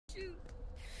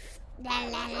La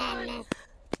la la la.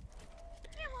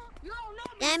 You don't know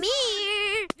me. Come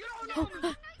here. You don't know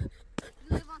me.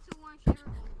 You live on 2-1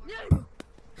 Sherwood.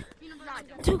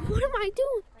 Dude, what am I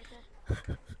doing?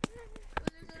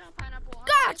 Pineapple.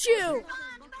 Got you!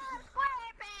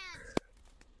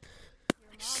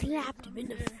 I slapped him in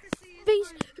the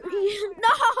face.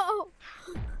 No!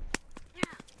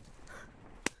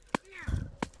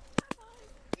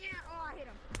 Oh, I hit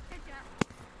him.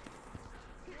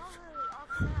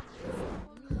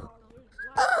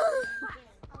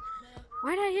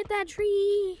 Why'd I hit that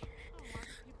tree?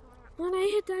 Why'd I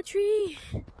hit that tree?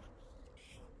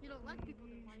 You don't like people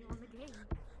to find you on the game.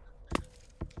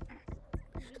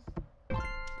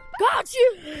 Got you!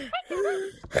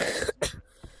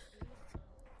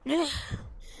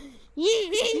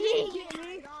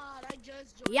 God, I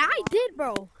just joined. Yeah, I did,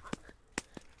 bro. No,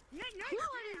 you didn't.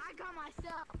 I got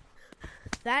myself.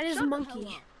 That is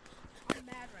monkey. I'm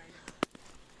mad right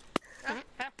now.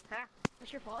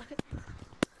 What's your fault?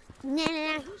 Nah,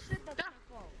 Who said that's my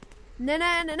fault? nah,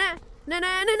 nah, nah, nah, nah,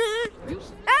 nah, nah, nah. You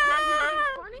said Ah!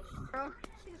 funny? Bro,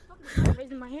 I'm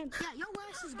raising my hand. Yeah, your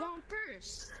ass is going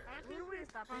first.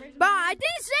 Bro, I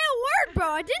didn't say a word, bro.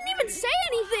 I didn't even say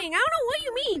anything. I don't know what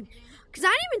you mean. Because I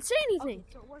didn't even say anything.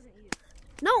 So it wasn't you.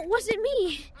 No, it wasn't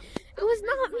me. It was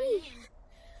not me.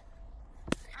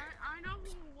 I know who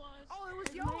it was. Oh, it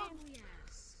was your ugly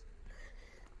ass.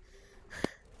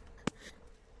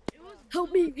 It was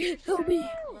Help me. Help me. It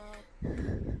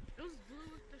was blue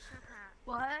with the chef hat.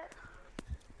 What?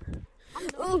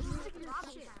 Oh.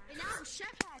 And now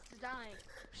chef hat's dying.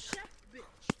 Chef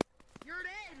bitch. You're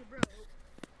dead, bro.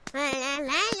 La, la,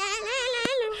 la, la, la,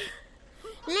 la.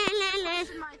 La, la, la. This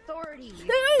is my authority.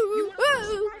 Ooh,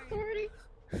 ooh. My authority?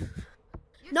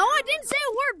 No, I didn't say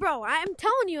a word, bro. I'm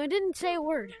telling you, I didn't say a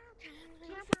word.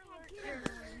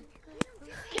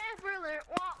 Camper alert.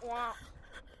 Wah, wah.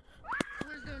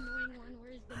 Where's the annoying one?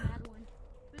 Where's the mad one?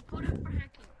 We put it for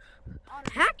hacking.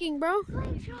 Hacking, bro.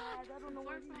 I don't know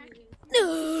where for hacking.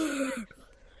 No.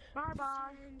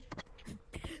 Bye-bye.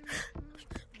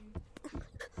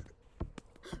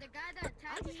 The guy that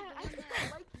tagged me, I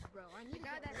like you, bro. The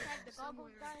guy that tagged the bubble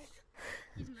guy,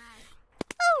 he's mad.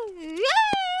 Oh,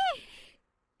 yay.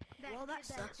 Well, that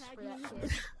sucks for that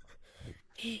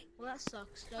kid. Well, that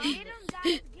sucks. Get him, guys,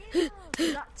 get him.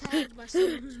 He got tagged by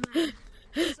someone who's mad.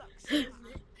 That sucks.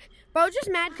 Bro, just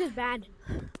mad because bad.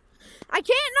 I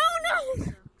can't.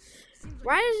 No.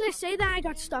 Why does it say that I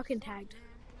got stuck and tagged?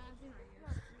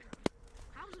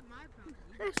 How's it my problem?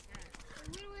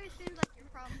 Literally, it seems like your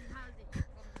problem. How is it your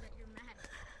problem that you're mad?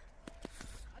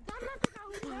 I'm not the guy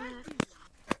who tagged you.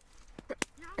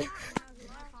 No, I'm not. How's it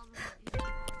my problem that you're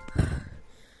mad?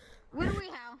 What do we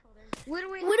have? What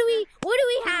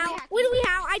do we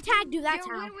how? I tagged you. That's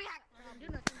Yo, how. what do we have? Do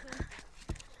nothing to him.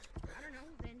 I don't know.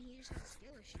 Then he just has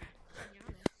skill issues. To be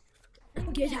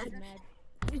honest. Get out.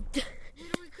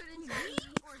 Literally couldn't tell me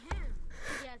or him.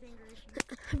 He has anger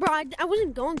issues. Bro, I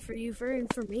wasn't going for you for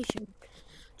information.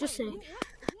 Just saying.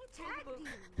 Who tagged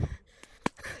you?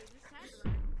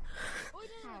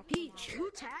 Peach, who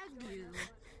tagged you?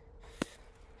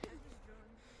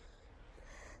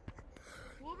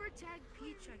 Whoever tagged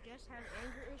Peach, I guess, has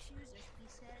anger issues, as he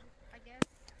said, I guess.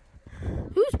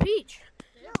 Who's Peach?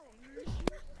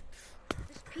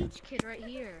 This Peach kid right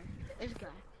here. This guy.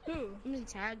 Who? I'm gonna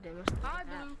tag him. Hi,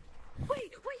 Blue.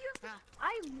 Wait, you.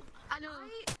 I know.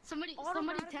 Somebody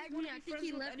tagged me. I think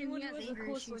he left and he has anger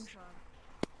issues.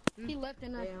 He left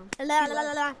and La la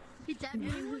la la. he tagged me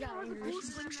and he got anger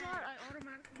issues.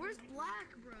 Where's Black,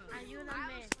 bro? Are you the man?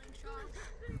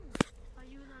 Are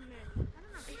you the man?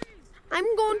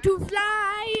 I'm going to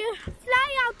fly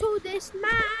out to this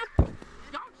map.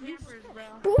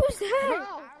 Who's that?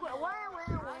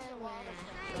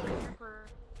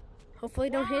 Hopefully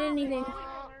don't hit anything.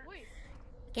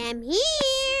 Come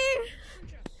here.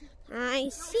 I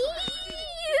see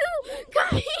you.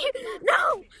 Come here.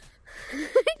 No.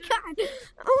 God,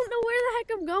 I don't know where the heck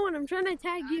I'm going. I'm trying to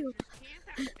tag you.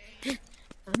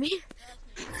 Come here.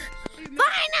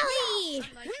 Finally.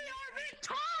 We are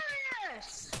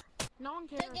victorious! No one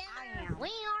cares. Together, we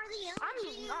are the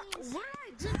OGs.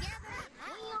 We're Together,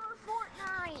 we are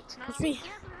Fortnite. That's me.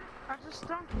 I just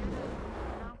don't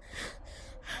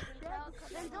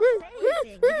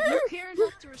You care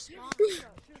enough to respond.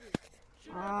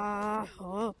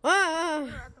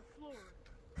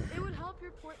 It would help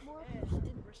your point more if you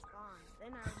didn't respond.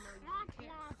 Then I would know you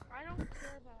care. I don't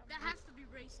care about that. Has to be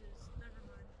racist. Never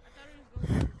mind. I thought it was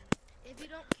going to be. If you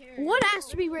don't care. What has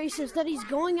to be racist? That he's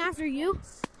going after you?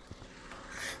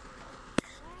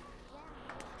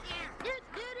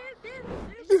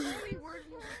 There's so many words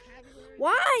in the vocabulary.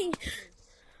 Why?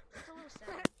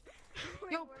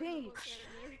 Peach.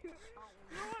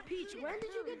 Peach, when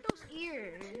did you get those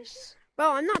ears?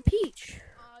 Bro, I'm not Peach.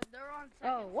 They're on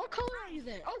Oh, what color are you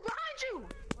then? Oh, behind you!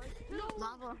 no,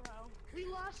 Lava. we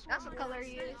lost That's one. what color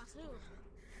he is.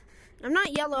 I'm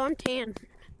not yellow, I'm tan.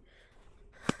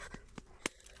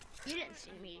 You didn't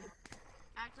see me.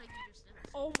 Act like you just did.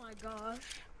 Oh my gosh.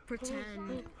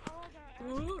 Pretend.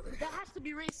 That has to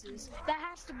be racist. That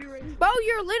has to be racist. Bro,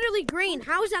 you're literally green.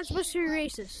 How is that supposed to be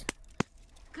racist?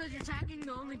 Because you're tagging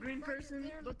the only green person,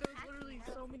 but there's literally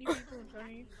so many people in front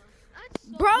of you.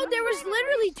 Bro, there was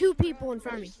literally 2 people in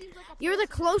front of me. You're the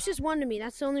closest one to me.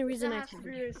 That's the only reason I That has to tagged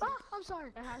be you. racist. Oh, I'm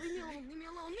sorry. Leave me alone. Leave me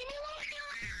alone. Leave me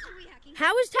alone.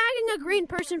 How is tagging a green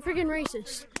person freaking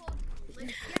racist?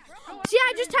 See,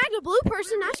 I just tagged a blue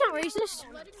person. That's not racist.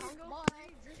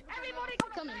 Everybody go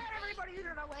coming. Everybody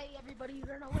run away. Everybody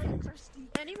run away. I'm thirsty.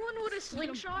 Anyone with a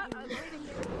slingshot?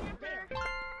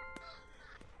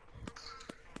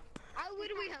 How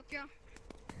would we help you?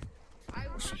 I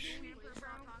will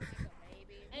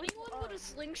Anyone with a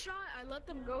slingshot, I let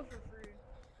them go for free.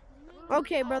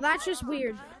 Okay, bro, that's just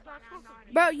weird.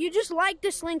 Bro, you just like the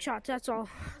slingshots, that's all.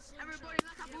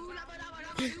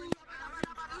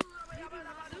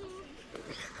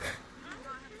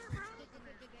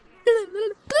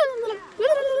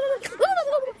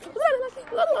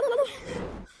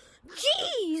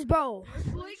 Jeez, bro.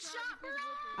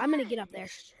 I'm gonna get up there.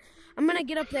 I'm gonna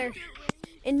get up there.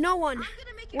 And no one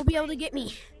will be able to get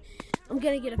me. I'm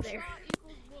gonna get up there.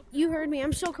 You heard me.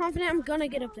 I'm so confident I'm gonna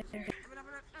get up there.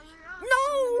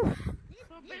 No!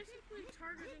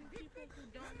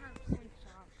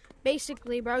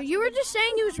 Basically, bro. You were just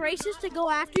saying it was racist to go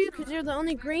after you because you're the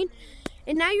only green.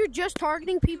 And now you're just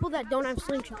targeting people that don't have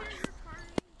slingshots.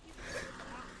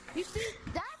 You see,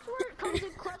 that's where it comes in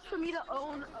clutch for me to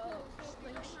own a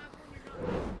slingshot.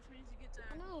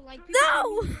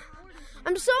 No!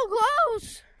 I'm so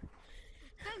close!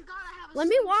 Let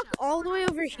me walk all the way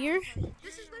over here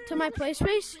to my play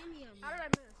space How did I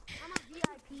miss? I'm a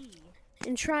VIP.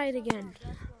 and try it again.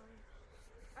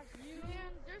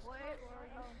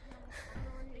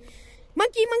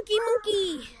 Monkey, monkey,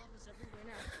 monkey!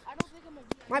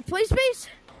 My play space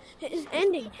is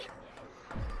ending.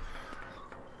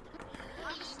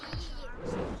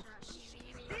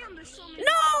 Damn, there's so many.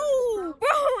 No! Bro,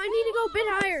 I need to go a bit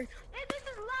higher. Hey, this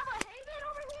is Lava Haven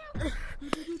over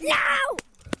here. No!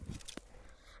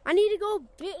 I need to go a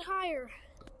bit higher.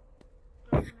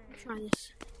 Try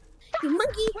this. You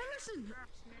monkey! Wait, listen.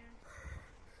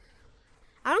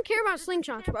 I don't care about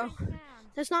slingshots, bro.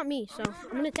 That's not me, so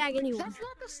I'm gonna tag anyone. That's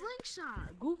not the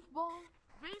slingshot, goofball.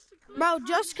 Bro,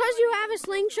 just because you have a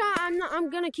slingshot, I'm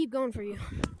gonna keep going for you.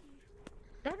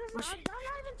 That doesn't. I'm not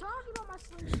even talking about my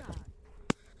slingshot.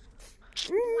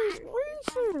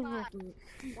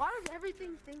 Why does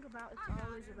everything think about it's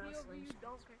always about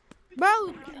slingshot?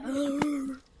 Bro!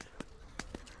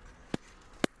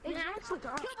 It's actually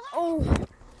dark. Oh.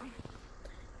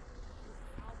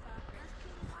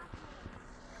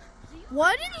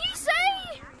 What did he say?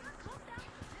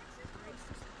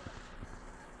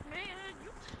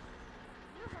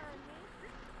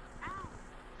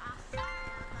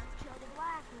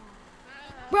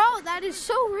 Bro, that is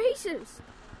so racist.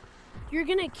 You're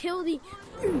gonna kill the...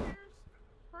 Dang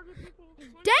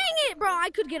it, bro. I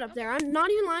could get up there. I'm not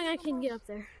even lying. I can get up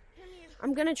there.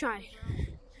 I'm gonna try.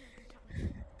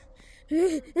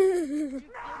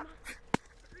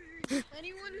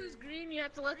 Anyone who's green, you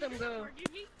have to let them go.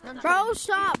 Bro,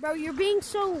 stop, bro. You're being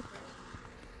so...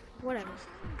 Whatever.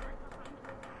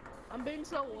 I'm being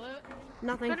so what?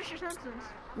 Nothing. Finish your sentence.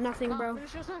 Nothing, bro.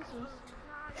 Finish your sentence.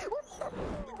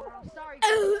 Sorry.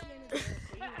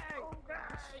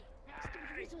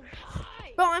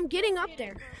 Bro, I'm getting up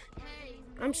there.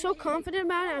 I'm so confident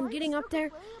about it. I'm getting up there.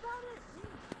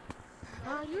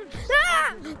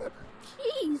 Ah!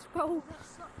 Jeez, bro.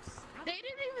 They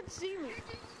didn't even see me.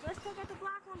 Let's go get the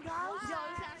black one, guys.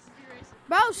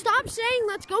 Bro, stop saying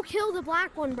let's go kill the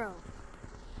black one, bro.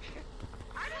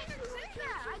 I didn't even say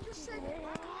that. I just said.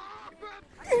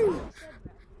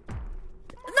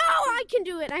 No, I can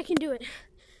do it. I can do it.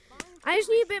 I just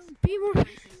need a bit be more. How am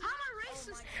I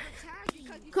racist?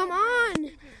 Come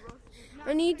on.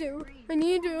 I need to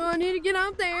get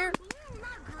up there. I'm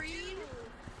not green.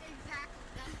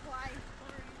 Exactly. That's why.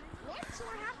 What? So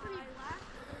what happened?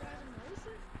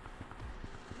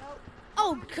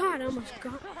 Oh God, I almost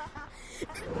got.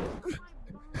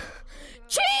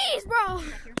 Jeez, bro.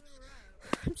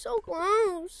 I'm so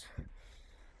close.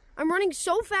 I'm running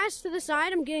so fast to the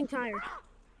side. I'm getting tired.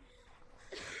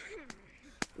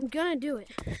 I'm gonna do it.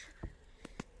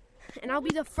 And I'll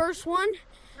be the first one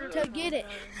to get it.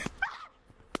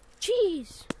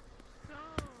 Jeez.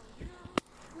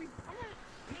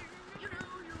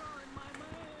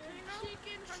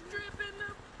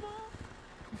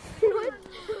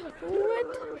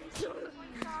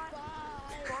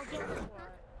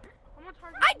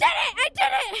 it! I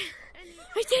did it!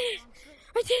 I did it!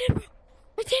 I did it, bro!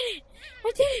 I did it!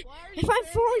 I did it! If I'm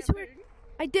falling to it,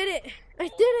 I did it! I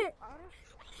did it!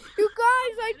 You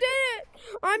guys, I did it!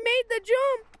 I made the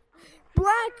jump!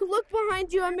 Black, look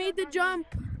behind you. I made the jump.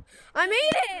 I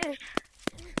made it!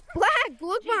 Black,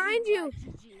 look behind you.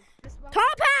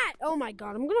 Top hat! Oh my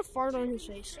god, I'm gonna fart on his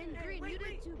face. And Green, you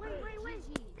did too good.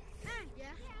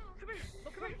 Yeah. Come here.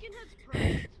 But Pumpkinhead's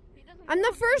pressed. He doesn't I'm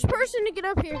the first person to get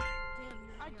up here.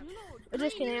 I do know. I'm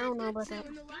just kidding, I don't know about that.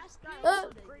 When the last guy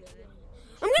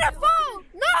I'm gonna fall!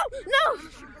 No! No! I'm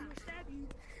gonna stab you.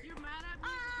 You're mad at me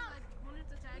because I wanted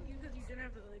to tag you because you didn't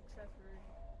have the accessory.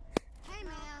 Hey,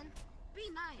 man. Be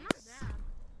nice.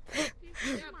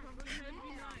 Yeah, Pumpkinhead, be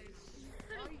nice.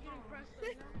 Why are you getting pressed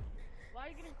like that? Why are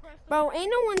you getting pressed? Bro,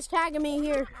 ain't no one's tagging me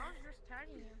here. I was just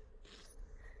tagging you.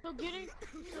 So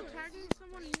tagging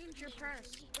someone means you're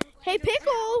pressed. Hey,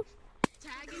 Pickle!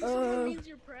 Tagging someone means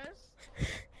you're pressed?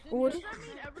 What? Does that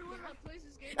mean everyone that plays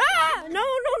this game? Ah! No,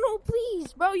 no, no,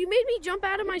 please. Bro, you made me jump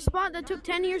out of my spot that took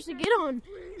 10 years to get on.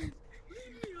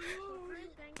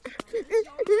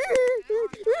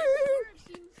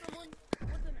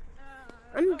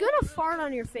 I'm gonna fart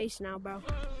on your face now, bro.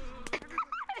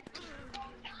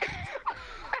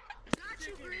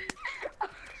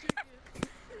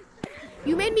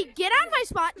 You made me get out of my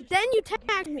spot, then you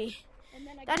tagged me.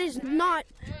 That is not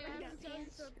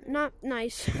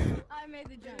nice. I made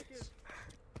the jumps.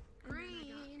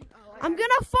 Green. I'm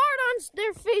gonna fart on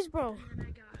their face, bro.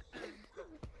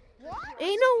 What?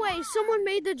 Ain't no way someone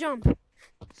made the jump.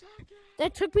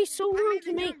 That took me so long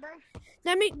to make.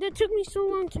 That took me so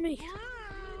long to make.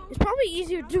 It's probably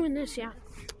easier doing this, yeah.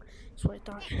 That's what I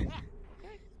thought. Whitey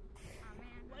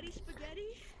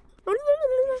spaghetti? Sir,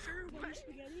 Whitey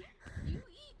spaghetti? You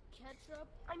eat ketchup.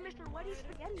 I'm Mr. Whitey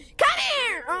spaghetti. Come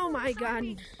here! Oh my god.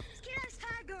 Here's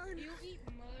tag gun. You eat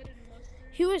mud and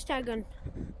mustard. He was tag gun.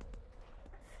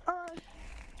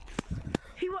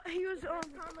 He was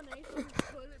combination of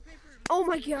toilet paper. Oh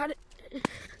my god.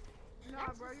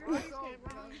 Nah, bro, you're so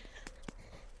wrong.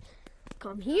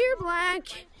 Come here,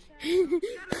 Black. You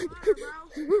gotta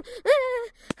ladder, bro.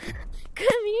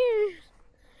 Come here.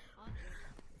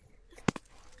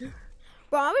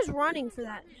 Bro, I was running for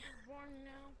that.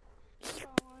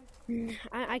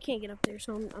 I can't get up there,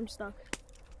 so I'm stuck.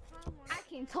 I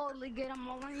can totally get them.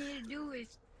 All I need to do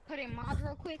is put in mods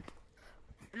real quick.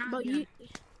 But you,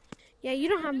 yeah, you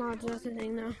don't have mods or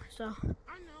anything though, so. I know.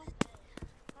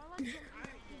 I like them.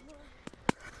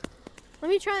 Let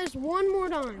me try this one more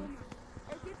time.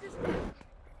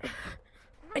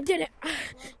 I did it.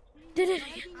 Did it.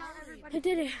 I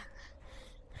did it.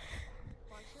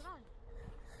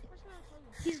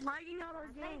 He's lagging out our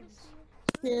games.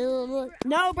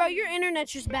 No, bro, your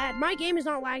internet's just bad. My game is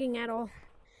not lagging at all.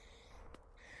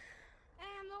 Hey,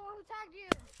 I'm the one who tagged you.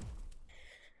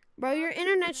 Bro, your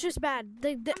internet's just bad.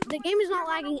 The game is not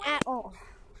lagging at all.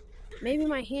 Maybe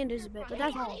my hand is a bit, but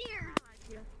that's all.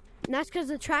 And that's because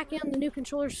the tracking on the new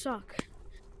controllers suck.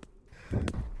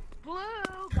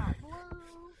 Blue got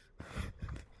blue.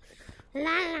 La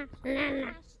la la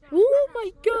la. Oh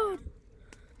my god.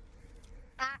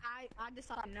 I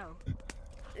decided no.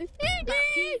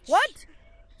 What?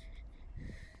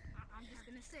 I'm just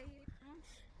gonna say it.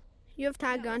 You have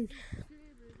tag gun.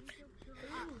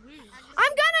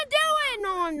 I'm gonna do it.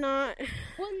 No, I'm not.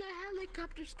 When the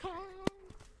helicopters come.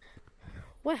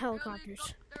 What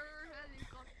helicopters?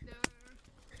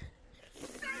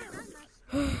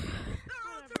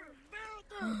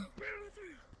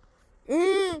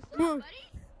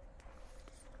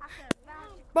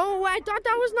 Bro, I thought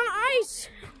that was not ice.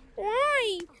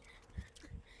 Why?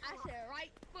 I said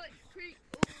right foot creek.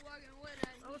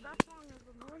 That song is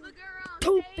annoying. Look around.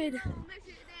 Stupid.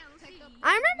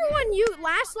 I remember when you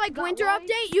last winter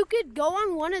update, you could go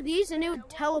on one of these and it would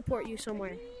teleport you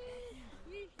somewhere.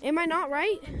 Am I not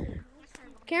right?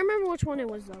 Can't remember which one it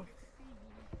was though.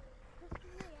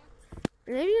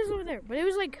 Maybe it was over there, but it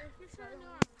was like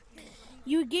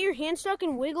you would get your hand stuck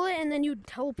and wiggle it, and then you'd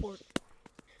teleport.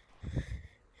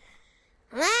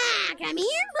 Ah, come here,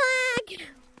 Black.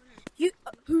 You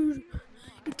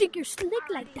think you're slick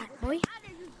like that, boy?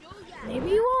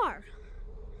 Maybe you are.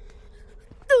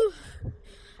 Ugh.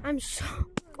 I'm so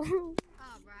close.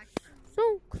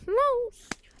 So close.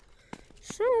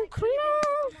 So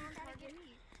close.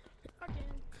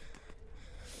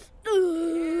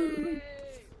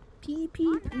 Pee,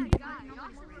 pee, pee.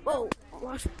 Whoa.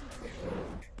 Wash.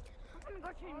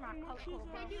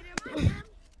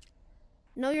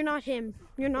 No, you're not him.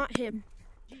 You're not him.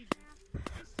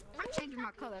 I'm changing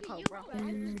my color code, bro. I was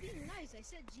being nice. I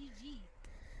said GG.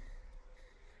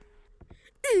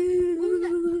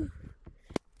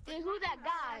 Then who's that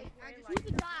guy? Who's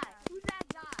the guy? Who's that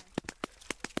guy?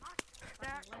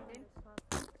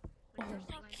 Oh my god. I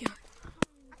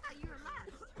thought you were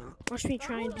last. Watch me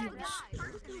try and do this.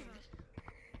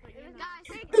 Guys,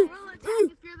 say gorilla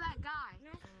tag if you're that guy.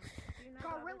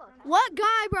 Gorilla. What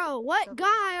guy, bro? What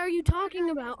guy are you talking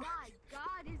about?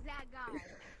 God is that guy.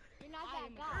 You're not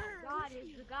that guy. God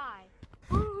is the guy.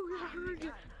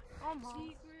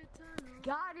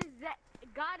 God is that.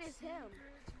 God is him.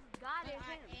 God is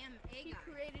him. He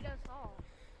created us all.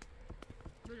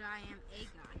 But I am a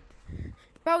guy.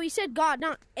 Bro, he said God,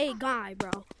 not a guy,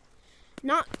 bro.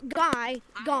 Not guy,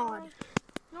 God.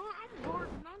 No, I'm bored.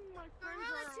 None of my friends Gorilla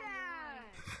are on tag.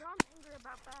 so I'm angry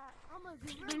about that.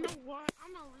 You know what?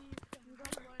 I'm gonna leave.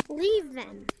 Leave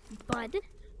then, bud. Let me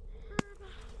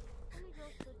go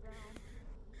sit down.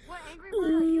 What angry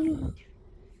bird are you?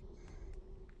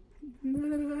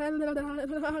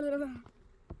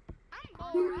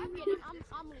 I'm bored. I'm leaving.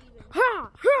 Ha,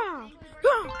 ha, ha,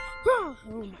 ha. Oh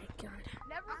my god.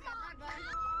 Never thought.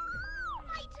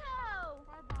 My toe.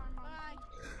 Bye.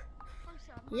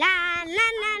 La la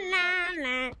la la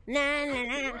la la la la.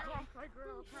 Play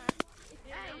grill tag.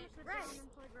 Hey, I'm gonna sit Red. down and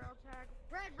play grill tag.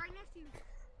 Red, right next to you.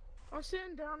 I'm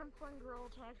sitting down and playing grill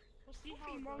tag. We'll see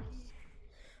how it goes.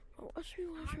 Oh, watch me.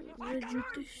 I'm gonna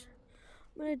juke this.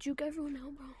 I'm gonna juke everyone now,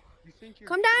 bro. You think you're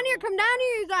Come down here,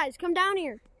 you guys. Come down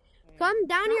here. Come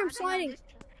down here, I'm sliding. Okay,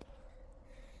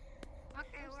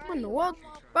 What in the world?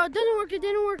 Bro, it didn't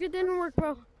work,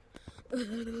 bro.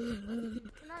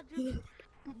 Can I do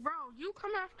Bro, you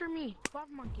come after me. Love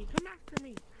Monkey, come after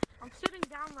me. I'm sitting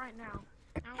down right now.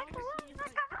 I want to see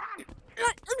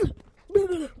you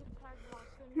like,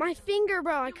 My finger,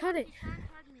 bro, I cut it. tag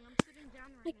me. I'm sitting down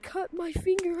I right now. cut my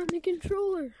finger on the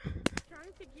controller.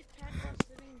 Trying to get tagged while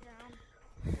sitting down.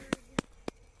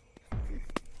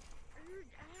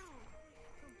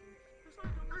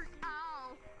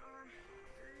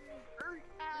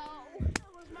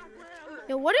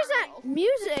 Yo, what is that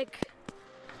music?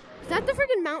 Is that the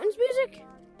freaking mountains music?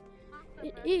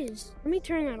 It is. Let me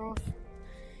turn that off.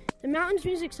 The mountains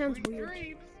music sounds weird.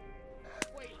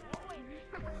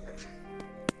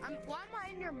 Why am I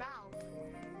in your mouth?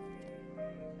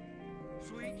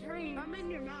 sweet? I'm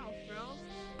in your mouth,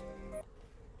 bro.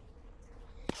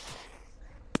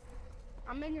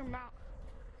 I'm in your mouth.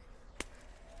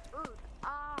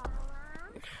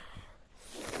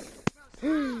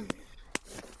 Hmm.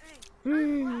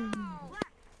 Hmm.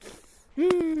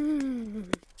 Hmm.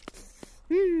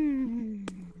 Hmm.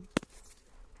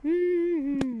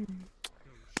 Hmm.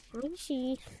 I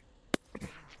see.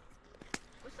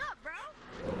 What's up, bro?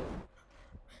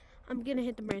 I'm gonna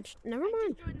hit the branch. Never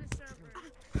mind. Join the server.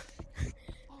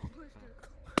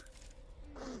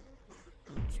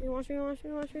 Watch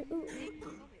me. Ooh.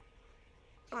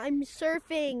 I'm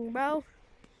surfing, bro.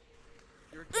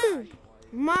 You're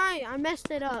I messed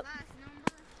it up. Last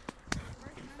number.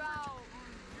 Bro.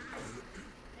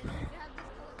 And then you have this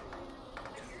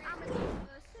I'm a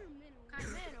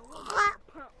sentimental. Pump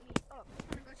me up.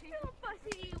 Little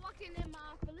fussy walking in my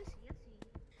felicity.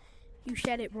 You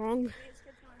said it wrong.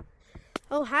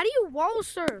 Oh, how do you wall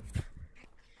surf?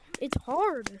 It's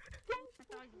hard.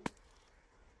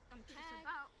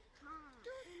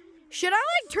 Should I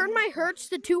like turn my hertz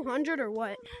to 200 or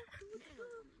what?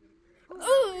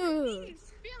 Ooh. Feeling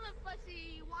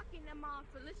fussy walking in my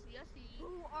felicity.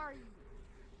 Who are you?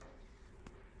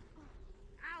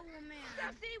 Owl man.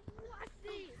 Fussy, what's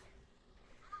this?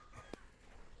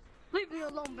 Leave me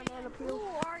alone, banana peel. Who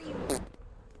are you?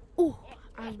 Ooh,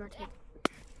 I was about to take.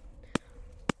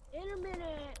 In a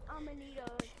minute, I'm gonna need a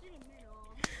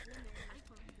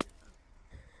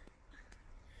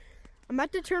I'm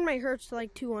about to turn my hertz to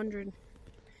like 200.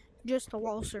 Just to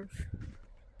wall surf.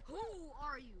 Who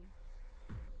are you?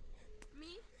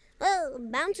 Me? Oh,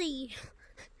 bouncy.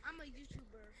 I'm a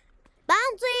YouTuber.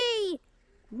 Bouncy.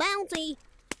 Bouncy.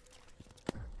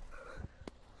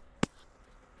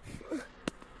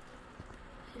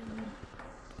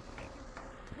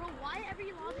 Bro, why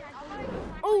every lobby I go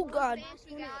Oh, God.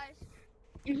 fancy guys?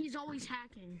 And he's always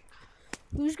hacking.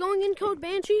 Who's going in code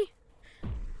Banshee?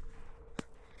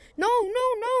 No.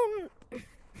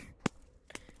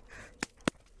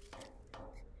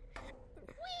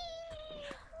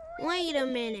 Wait a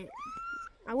minute.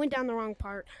 I went down the wrong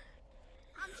part.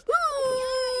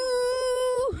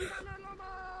 Ooh.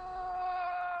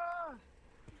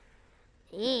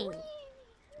 Dang.